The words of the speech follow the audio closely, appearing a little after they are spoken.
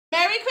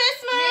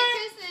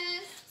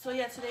So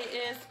yeah, today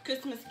is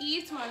Christmas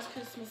Eve, tomorrow's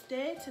Christmas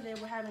Day. Today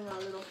we're having our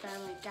little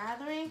family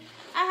gathering.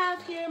 I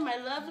have here my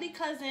lovely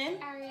cousin,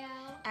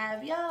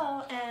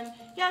 Ariel, and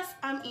yes,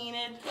 I'm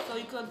Enid. So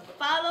you could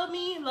follow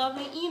me,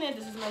 lovely Enid.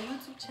 This is my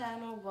YouTube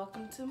channel.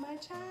 Welcome to my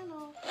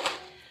channel.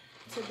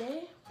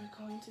 Today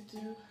we're going to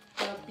do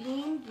the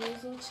Bean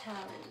Boozled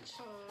challenge.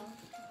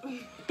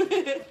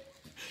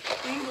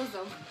 Bean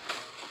Boozled.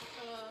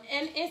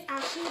 And it's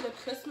actually the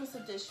Christmas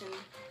edition.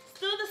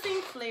 Still the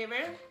same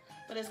flavor,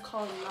 but it's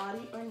called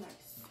Naughty or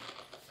Nice.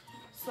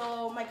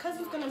 So my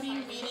cousin's gonna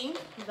be reading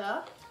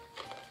the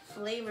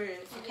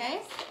flavors, okay?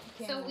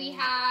 Yes. So we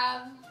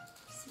have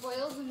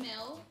spoiled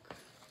milk,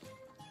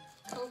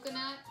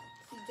 coconut,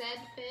 dead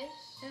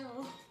fish,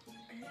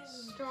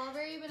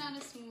 strawberry banana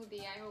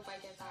smoothie, I hope I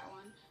get that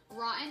one,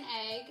 rotten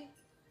egg,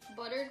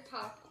 buttered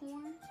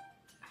popcorn,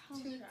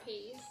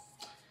 toothpaste.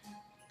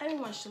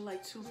 Everyone should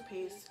like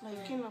toothpaste.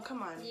 Like, you know,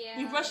 come on. Yeah.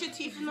 You brush your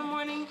teeth in the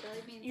morning,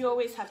 you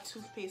always have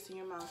toothpaste in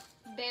your mouth.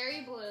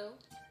 Berry blue,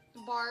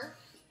 barf,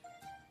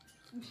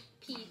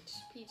 peach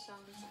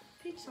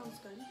sounds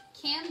good.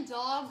 canned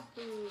dog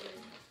food,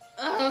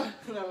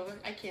 No,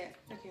 I can't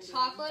do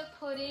chocolate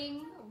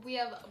pudding, we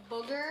have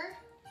booger,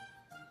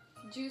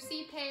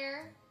 juicy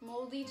pear,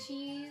 moldy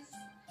cheese,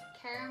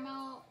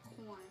 caramel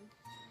corn,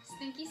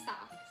 stinky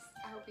socks,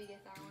 I hope you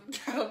get that one,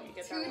 I hope you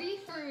get that one. tutti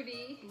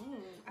frutti,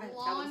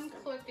 lawn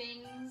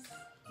clippings,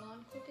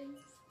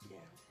 Yeah.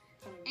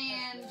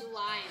 and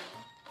lime.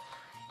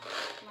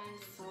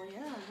 So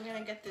yeah, we're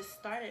gonna get this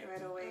started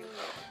right away.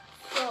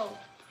 So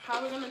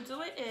how we're gonna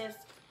do it is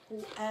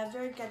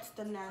whoever gets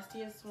the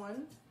nastiest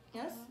one,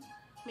 yes?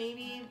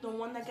 Maybe the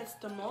one that gets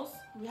the most.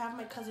 We have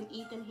my cousin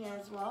Ethan here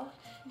as well.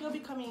 He'll be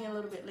coming in a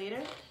little bit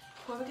later.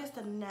 Whoever gets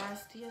the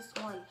nastiest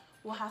one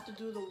will have to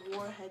do the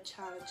warhead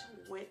challenge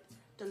with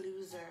the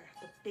loser,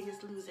 the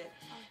biggest loser.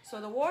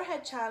 So the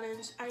warhead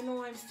challenge, I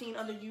know I've seen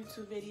other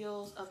YouTube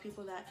videos of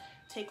people that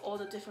take all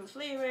the different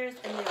flavors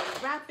and they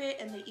unwrap it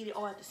and they eat it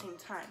all at the same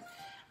time.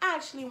 I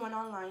actually went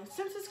online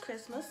since it's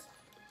Christmas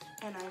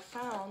and I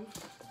found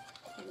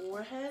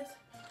warheads,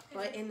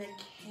 but in the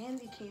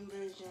candy cane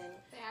version.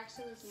 They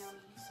actually look yummy.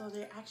 So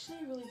they're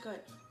actually really good.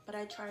 But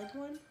I tried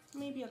one,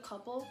 maybe a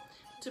couple,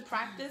 to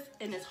practice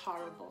and it's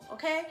horrible,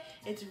 okay?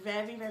 It's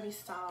very, very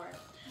sour.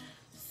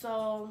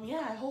 So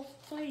yeah,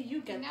 hopefully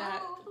you get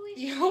that. Hopefully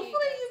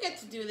you get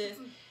to do this.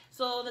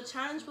 So the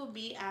challenge will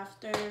be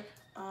after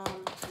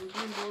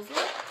Bean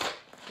Boozled.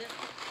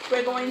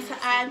 We're going to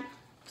add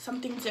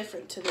something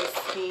different to this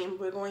game.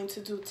 We're going to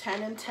do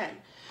 10 and 10.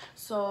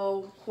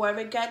 So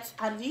whoever gets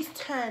out of these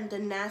 10, the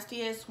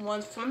nastiest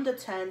ones from the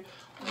 10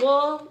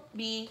 will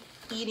be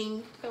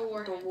eating the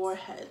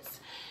warheads.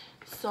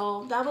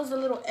 So that was a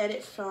little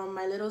edit from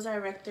my little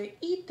director,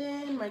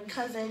 Ethan, my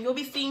cousin. You'll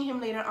be seeing him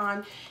later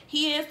on.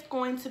 He is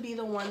going to be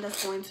the one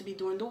that's going to be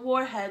doing the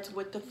warheads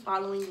with the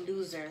following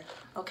loser.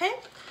 Okay?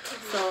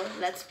 So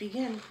let's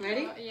begin.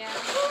 Ready? Yeah,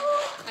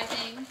 I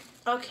think.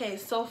 Okay,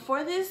 so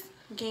for this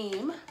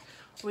game,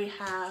 we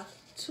have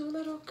two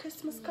little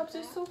Christmas cups.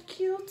 They're so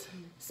cute.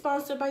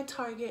 Sponsored by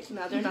Target.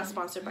 No, they're not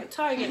sponsored by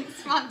Target.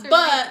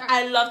 But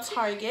I love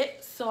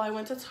Target, so I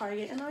went to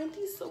Target and aren't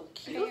these so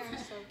cute? They are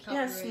so cute.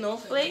 Yeah,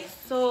 snowflakes.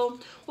 So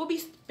we'll be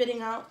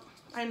spitting out.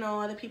 I know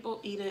other people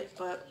eat it,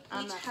 but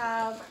I each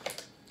have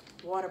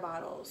water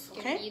bottles.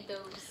 Okay? We need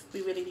those.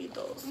 We really need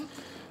those.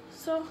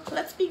 So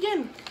let's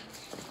begin.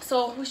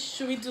 So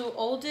should we do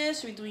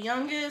oldest, should we do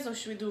youngest, or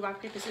should we do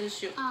rock, paper, scissors,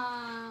 shoot?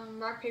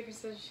 Rock, paper,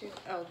 scissors, shoot.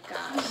 Oh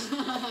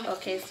gosh.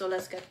 Okay, so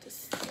let's get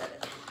this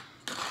started.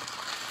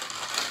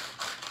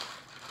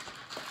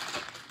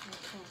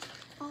 Okay.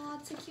 Oh,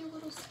 it's a cute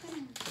little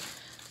spinner.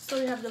 So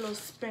we have the little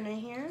spinner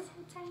here.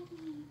 So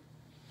tiny.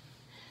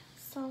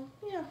 So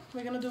yeah,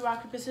 we're gonna do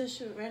rock, paper, scissors,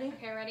 shoot. Ready?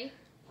 Okay, ready?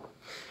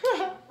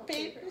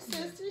 Paper,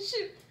 scissors,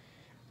 shoot.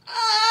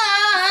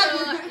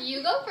 So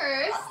you go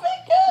first. Oh my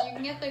god. You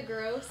can get the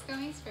gross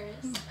gummies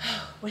first.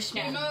 Wish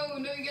me. No,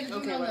 you get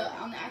to do it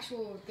on the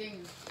actual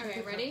thing.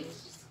 Okay, ready?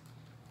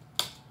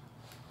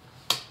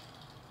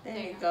 There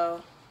you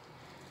go.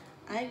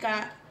 I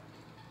got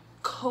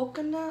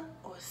coconut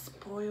or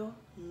spoiled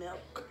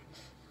milk.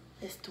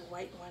 It's the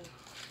white one.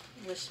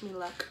 Wish me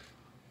luck.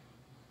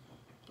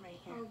 Right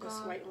here, Oh, this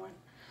God. white one.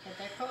 Get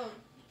that coat.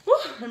 Woo,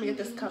 let me get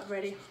this cup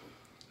ready.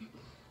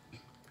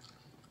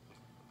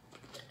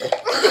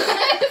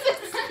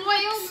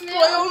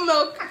 Spoiled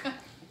milk.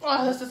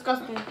 Oh, that's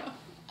disgusting.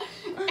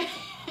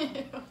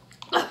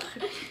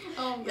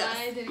 Oh god, Yes.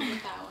 I didn't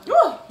get that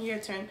one. Woo, your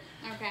turn.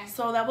 Okay.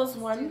 So that was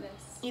do one. this.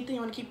 Ethan,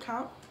 you want to keep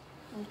count?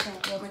 Okay,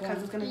 my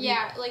cousin's gonna be.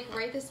 Yeah, like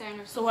write this down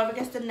or So something. whoever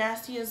gets the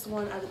nastiest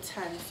one out of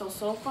 10.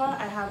 So far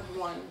I have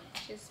one.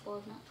 Just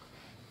spoiled milk.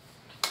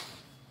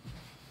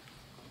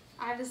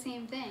 I have the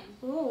same thing.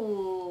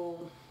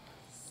 Ooh.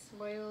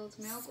 Spoiled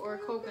milk or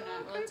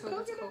coconut. Well, let's hope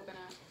it's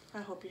coconut. I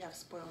hope you have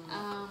spoiled milk.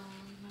 I'm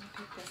gonna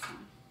pick this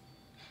one.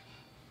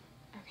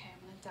 Okay, I'm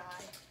gonna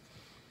die.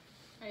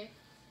 Ready?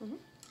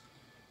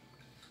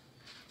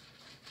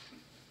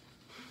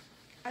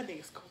 I think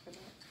it's coconut.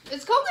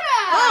 It's coconut!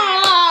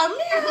 Oh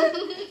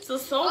man! So Oh,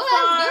 far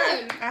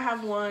that's good. I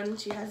have 1.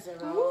 She has 0.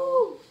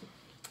 Ooh.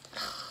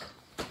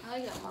 I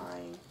like that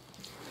one.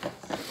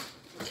 Fine.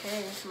 Okay,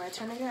 it's my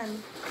turn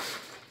again.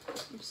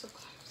 I'm so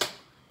close.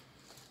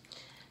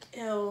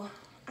 Ew.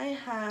 I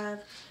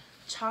have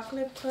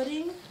chocolate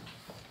pudding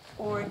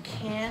or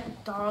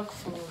canned dog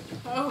food.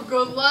 Oh,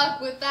 good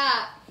luck with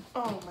that.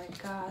 Oh my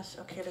gosh.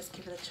 Okay, let's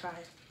give it a try.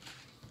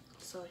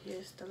 So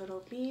here's the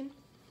little bean.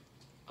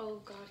 Oh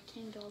God,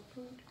 canned dog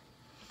food.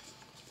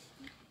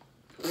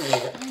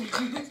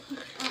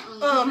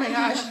 Oh my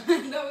gosh.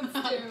 That was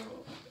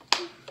terrible.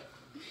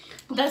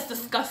 That's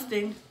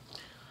disgusting.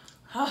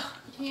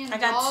 Canned I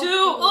got dog 2. food.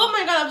 Oh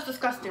my god, that was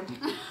disgusting.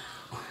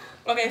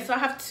 Okay, so I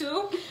have 2.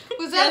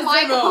 Was that That's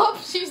my 0. cup?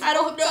 She's I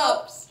don't both know.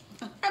 cups.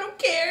 I don't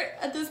care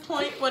at this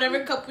point.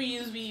 Whatever cup we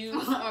use, we use.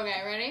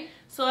 Okay, ready?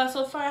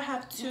 So far I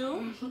have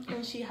 2,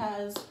 and she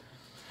has 0.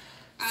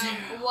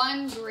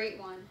 One great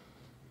one.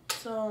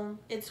 So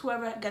it's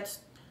whoever gets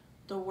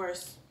the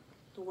worst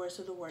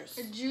of the worst.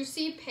 A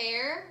juicy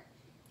pear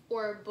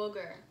or a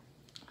booger?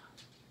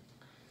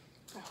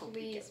 I hope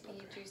you Please get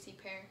be booger. a juicy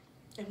pear.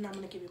 If not, I'm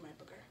gonna give you my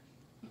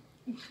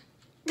booger.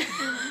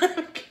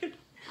 Okay.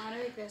 I want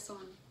to make this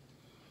one.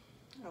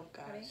 Oh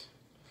gosh. Ready?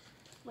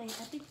 Wait,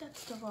 I think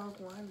that's the wrong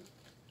one.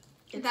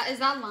 Is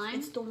that lime?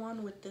 It's the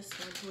one with this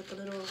one, with the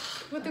little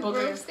With the booger.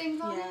 gross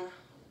things on Yeah. it?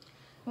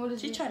 What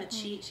is She it? tried to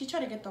cheat. She tried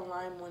to get the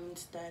lime one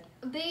instead.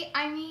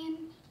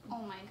 Oh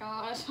my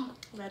gosh.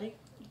 Ready?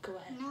 Go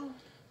ahead. No.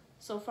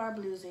 So far,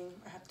 I'm losing.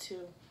 I have 2.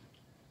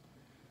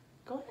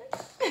 Go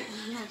ahead.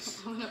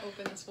 I'm gonna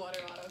open this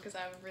water bottle because I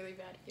have a really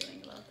bad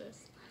feeling about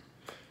this.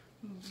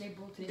 They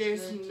both taste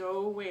There's good.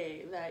 no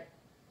way that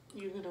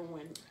you're gonna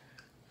win.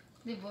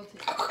 They both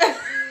taste good.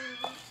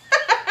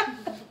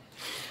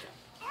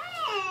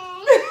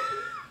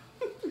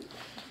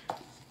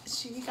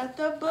 She got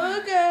the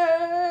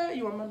booger.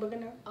 You want my booger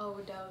now? Oh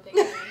no, thank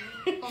you.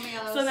 Oh my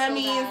god, that So was that so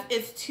means bad.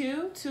 it's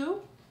 2,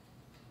 2.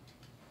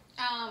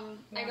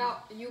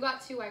 You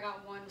got 2, I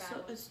got 1 bad So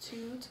one. it's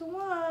 2 to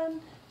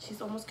 1.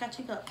 She's almost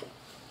catching up.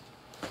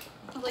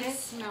 It like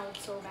smelled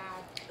so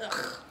bad.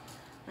 Ugh.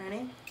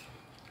 Ready?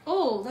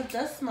 Oh, that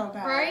does smell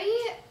bad.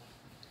 Right?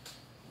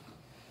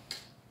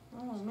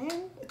 Oh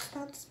man, it's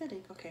not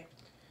spitting. Okay.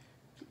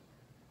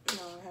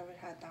 No, I haven't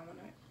had that one.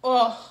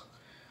 Oh,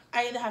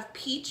 I either have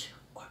peach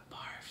or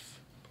barf.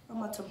 I'm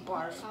about to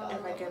barf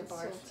if I get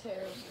barf. So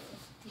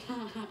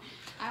terrible.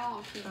 I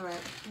won't pee. All right,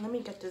 let me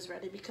get this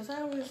ready because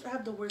I always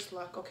have the worst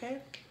luck. Okay.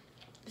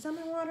 Is that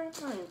my water? I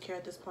don't even care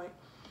at this point.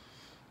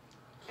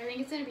 I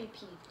think it's gonna be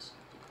peach.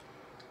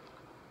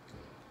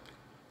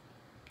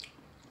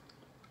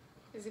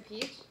 Is it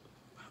peach?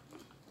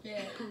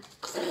 Yeah.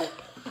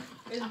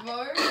 It's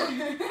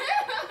barf.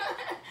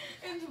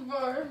 It's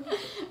barf.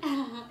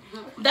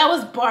 That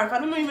was barf. I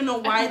don't even know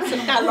why it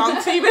took that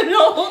long to even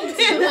know.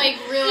 Like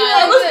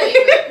realize.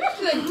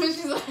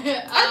 She's like,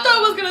 I thought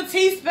it was gonna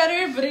taste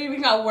better, but it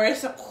even got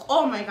worse.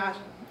 Oh my gosh.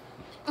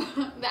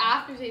 the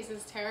aftertaste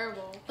is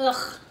terrible. Ugh.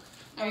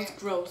 That was Alright.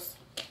 gross.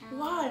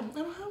 Why? I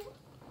don't have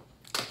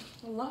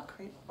luck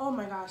right. Oh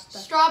my gosh. That's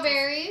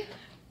Strawberry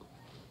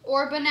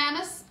or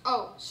bananas.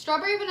 Oh,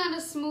 strawberry banana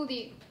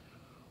smoothie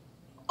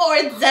or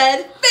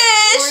dead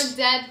fish. or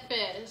dead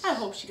fish. I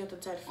hope she got the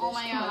dead fish. Oh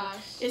my Come on.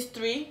 gosh. It's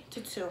 3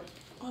 to 2.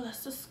 Oh,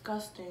 that's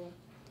disgusting.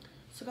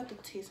 Still got the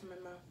taste in my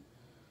mouth.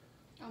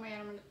 Oh my god,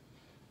 I'm gonna.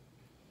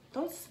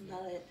 Don't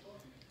smell it.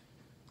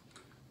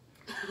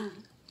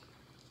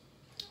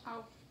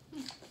 Oh.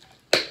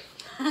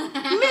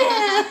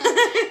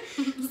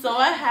 So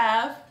I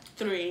have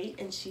 3,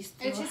 and she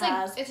still It tastes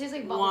has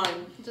like bubble 1.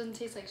 gum. It doesn't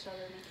taste like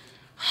strawberry.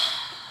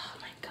 Oh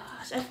my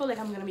gosh. I feel like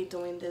I'm gonna be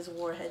doing this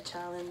warhead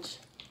challenge.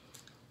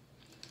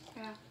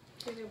 Yeah, it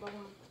tastes like bubble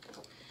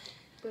gum.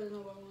 But there's no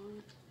bubble on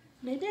it.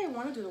 Maybe I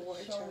want to do the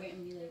warhead Show challenge. it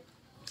and be like,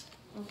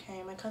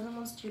 Okay, my cousin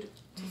wants you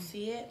to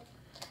see it.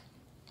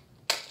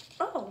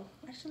 Oh,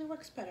 actually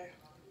works better.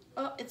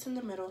 Oh, it's in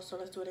the middle, so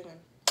let's do it again.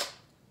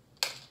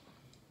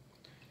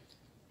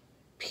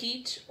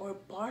 Peach or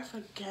barf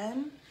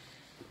again?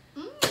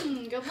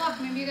 Good luck.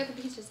 Maybe you got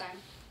the peach this time.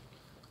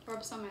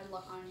 Rub some of my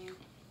luck on you.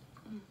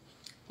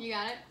 You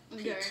got it?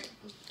 Peach.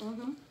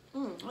 Good.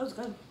 That was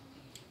good.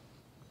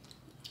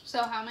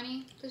 So how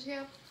many does she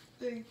have?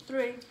 3.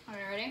 Okay,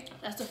 ready?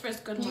 That's the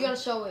first good you one. gotta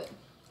show it.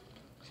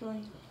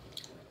 Showing.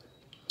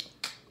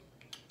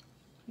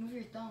 Move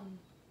your thumb.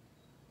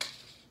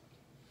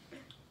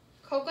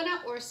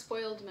 Coconut or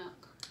spoiled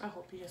milk? I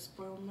hope you get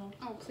spoiled milk.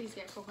 Oh, please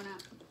get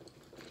coconut.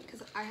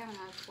 Because I haven't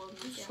had spoiled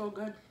milk It's yet. so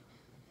good.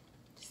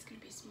 This is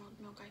going to be spoiled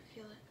milk. I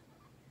feel it.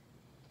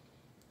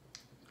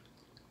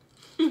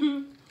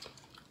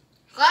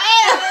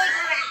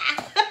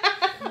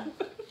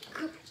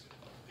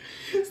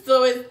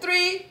 So it's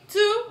 3,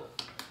 2,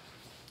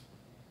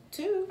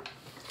 2.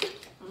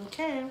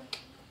 Okay.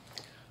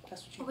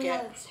 That's what you Oh my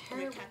get. god, that's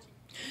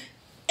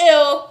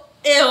terrible.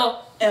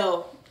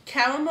 Ew.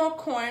 Caramel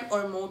corn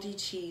or moldy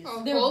cheese.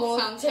 Oh, They're both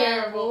both sound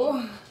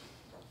terrible.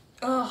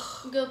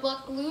 Ugh. Good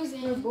luck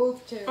losing. They're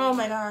both terrible. Oh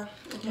my god.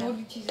 Okay.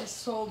 Moldy cheese is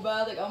so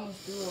bad, like I almost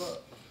threw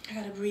up. I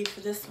gotta breathe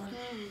for this one.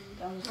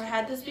 That was I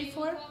had this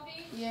before.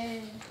 yeah.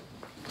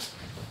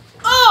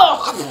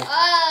 Oh!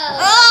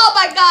 Oh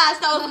my gosh,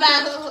 that was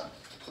bad.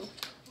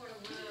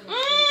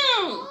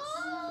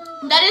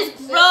 That is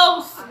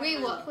gross.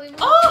 Wait, what flavor?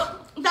 Oh,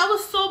 that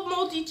was so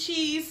moldy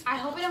cheese. I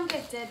hope I don't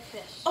get dead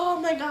fish. Oh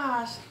my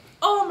gosh.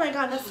 Oh my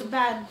god, that's so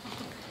bad.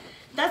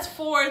 That's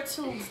 4 to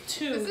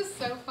 2. This is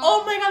so fun.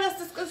 Oh my god,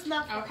 that's disgusting.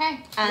 Okay.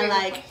 I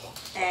like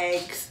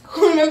eggs.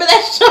 Remember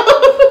that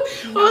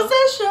show? What was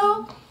that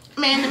show?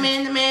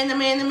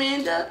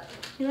 Amanda.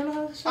 You don't know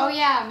how the show? Oh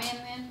yeah,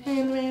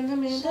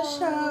 Amanda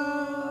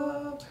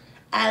show.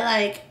 I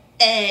like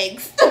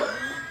eggs.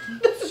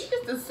 That's what she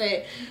used to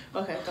say.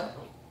 Okay, go.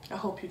 I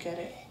hope you get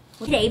it.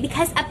 Today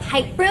because a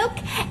pipe broke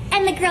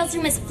and the girls'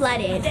 room is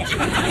flooded. I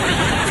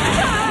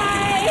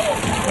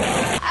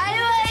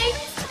like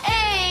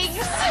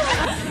eggs.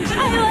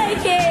 I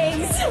like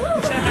eggs.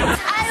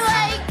 I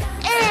like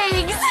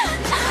eggs.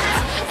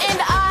 And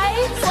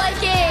I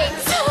like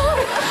eggs.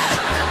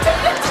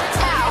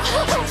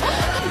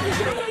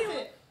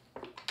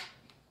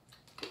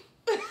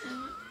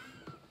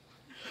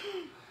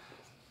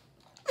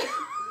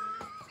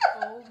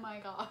 Oh my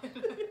god.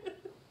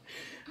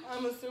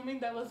 I'm assuming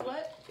that was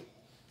what?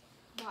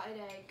 Rotted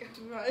egg.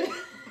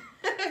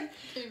 Right.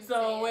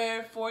 So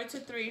we're 4 to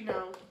 3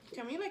 now.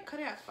 Can we like cut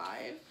it at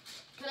 5?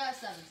 Cut out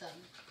 7.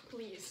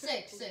 Please.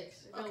 6.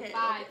 No, Okay, 5. okay, 5.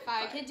 I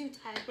five. can't do 10.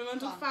 We're gonna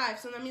do 5.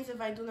 So that means if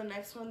I do the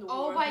next one, the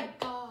Oh my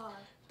god.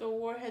 the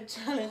warhead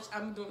challenge,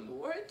 I'm doing the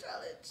warhead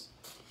challenge.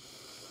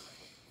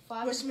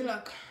 5. Wish me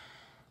luck.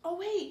 Oh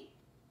wait.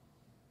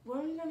 What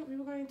are we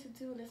were going to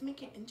do? Let's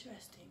make it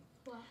interesting.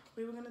 What?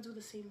 We were gonna do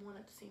the same one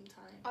at the same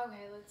time.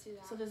 Okay, let's do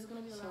that. So this is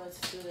gonna be the last.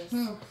 Let's do this.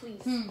 Oh,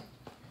 please.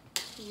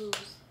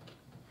 Lose.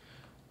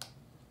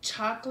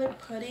 Chocolate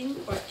pudding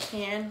or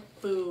canned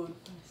food?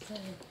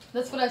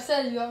 That's what I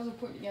said. You have to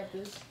put at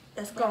this.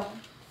 Let's go.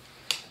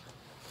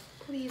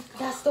 Please, God.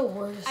 That's the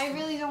worst. I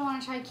really don't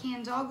want to try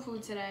canned dog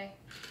food today.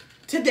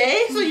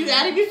 Today? So you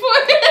added before?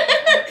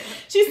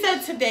 She said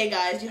today,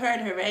 guys. You heard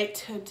her, right?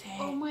 Today.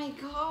 Oh my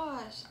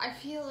gosh. I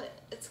feel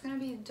it's gonna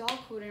be dog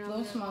food and I'm Don't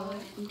gonna smell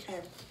it.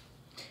 Okay.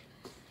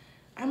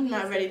 I'm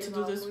not ready to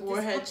do this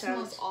warhead this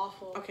challenge. smells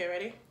awful. Okay,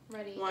 ready?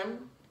 Ready?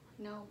 1,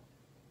 No.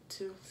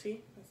 2,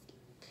 see?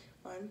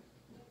 1,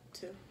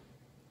 2.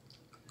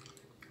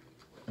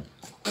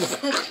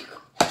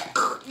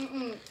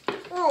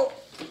 Oh.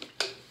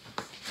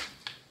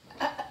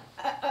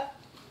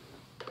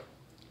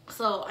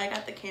 So I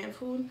got the canned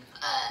food.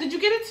 Did you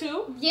get it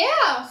too?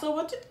 Yeah. So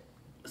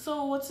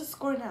what's the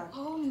score now?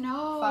 Oh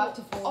no. 5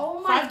 to 4.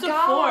 Oh my 5 to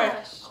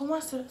gosh. 4. Who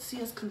wants to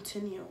see us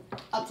continue?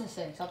 Up to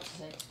 6.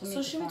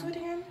 So should we do it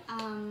again?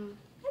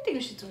 I think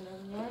we should do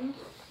another one.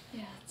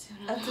 Yeah, let's do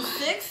Up another. to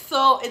 6.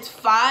 So it's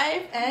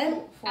 5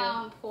 and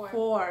 4.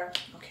 4.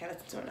 Okay,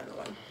 let's do another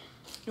one.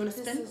 You wanna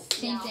spin?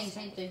 Same thing. Do the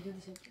same thing.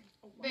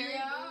 Very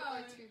Yeah.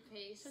 good or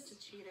toothpaste. Such a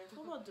cheater.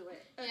 Who will do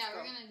it? Let's Yeah, go.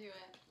 we're gonna do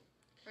it.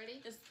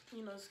 Ready? It's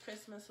it's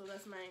Christmas, so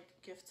that's my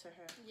gift to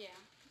her. Yeah.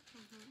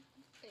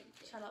 Thank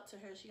you. Shout out to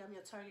her. She got me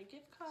a Target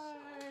gift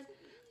card.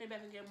 Maybe I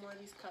can get more of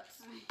these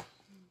cups.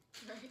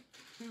 Right.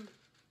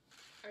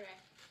 Okay.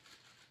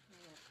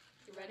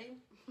 You ready?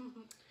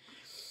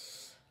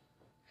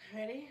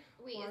 Ready?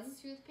 Wait, 1.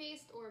 it's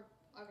toothpaste or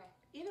okay?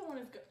 Either one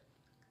is good.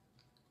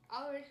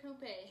 I'll order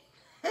toothpaste.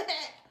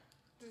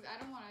 I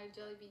don't want a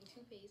jelly bean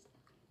toothpaste.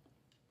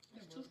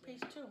 It's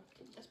toothpaste too.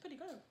 That's pretty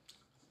good.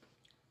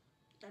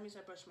 That means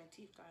I brushed my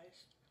teeth,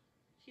 guys.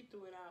 She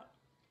threw it out.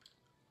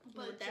 You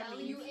know what that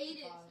jelly, means? you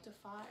ate it. To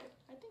 5.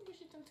 I think we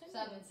should continue.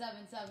 7.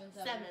 7's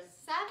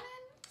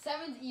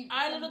even.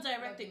 Our little seven's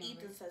director lucky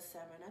Ethan number. says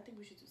 7. I think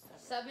we should do 7.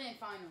 7 and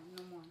final,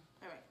 no more.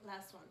 All right,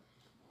 last one.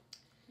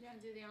 You gonna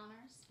do the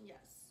honors?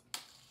 Yes.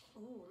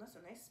 Ooh, that's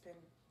a nice spin.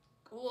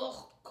 Ooh,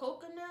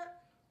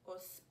 coconut or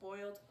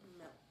spoiled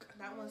milk.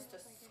 That one's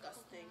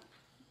disgusting.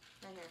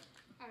 Right here.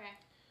 Okay.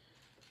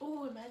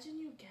 Ooh, imagine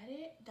you get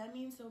it. That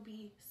means it'll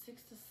be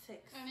 6 to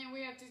 6. And then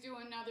we have to do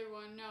another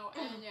one. No,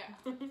 and yeah.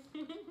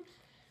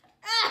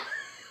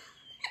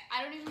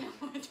 I don't even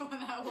know which one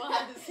that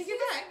was. Take it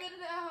back. Spit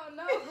it out.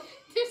 No.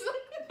 There's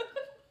like,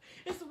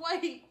 It's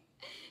white.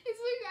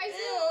 it's like I said.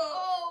 Ew.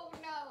 Oh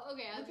no.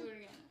 Okay, I'll do it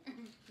again.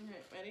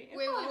 Okay, ready?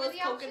 Wait, what It were was the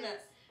coconut.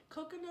 options?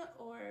 Coconut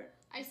or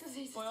I still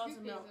say Spoiled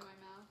toothpaste milk. in my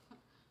mouth.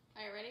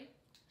 Alright, ready?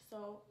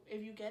 so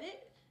if you get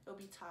it, it'll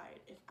be tied.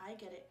 If I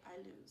get it, I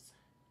lose.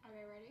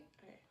 Okay, ready?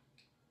 Okay.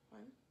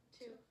 1.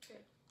 2, 3.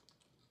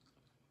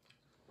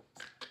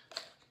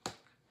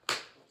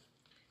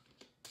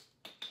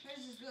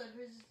 Hers is good.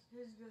 Hers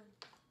is good.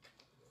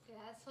 Yeah,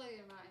 that's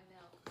like my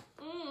milk.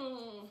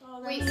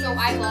 Oh, Wait, so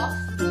I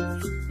lost?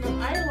 no,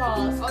 I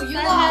lost. Oh, you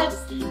I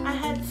lost. I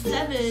had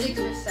 7. 6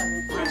 or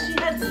 7. And she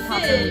had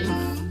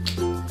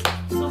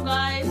 6. So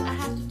guys, I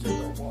have to do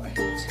the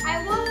warhead.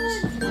 I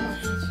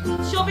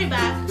won. She'll be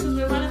back because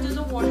we're gonna do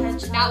the warhead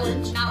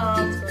challenge. Now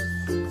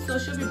So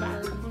she'll be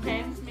back.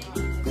 Okay.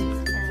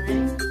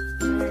 Alright.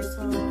 Alright.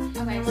 So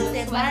Okay, I'm so gonna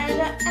say this bye one.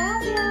 to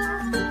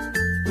Abby.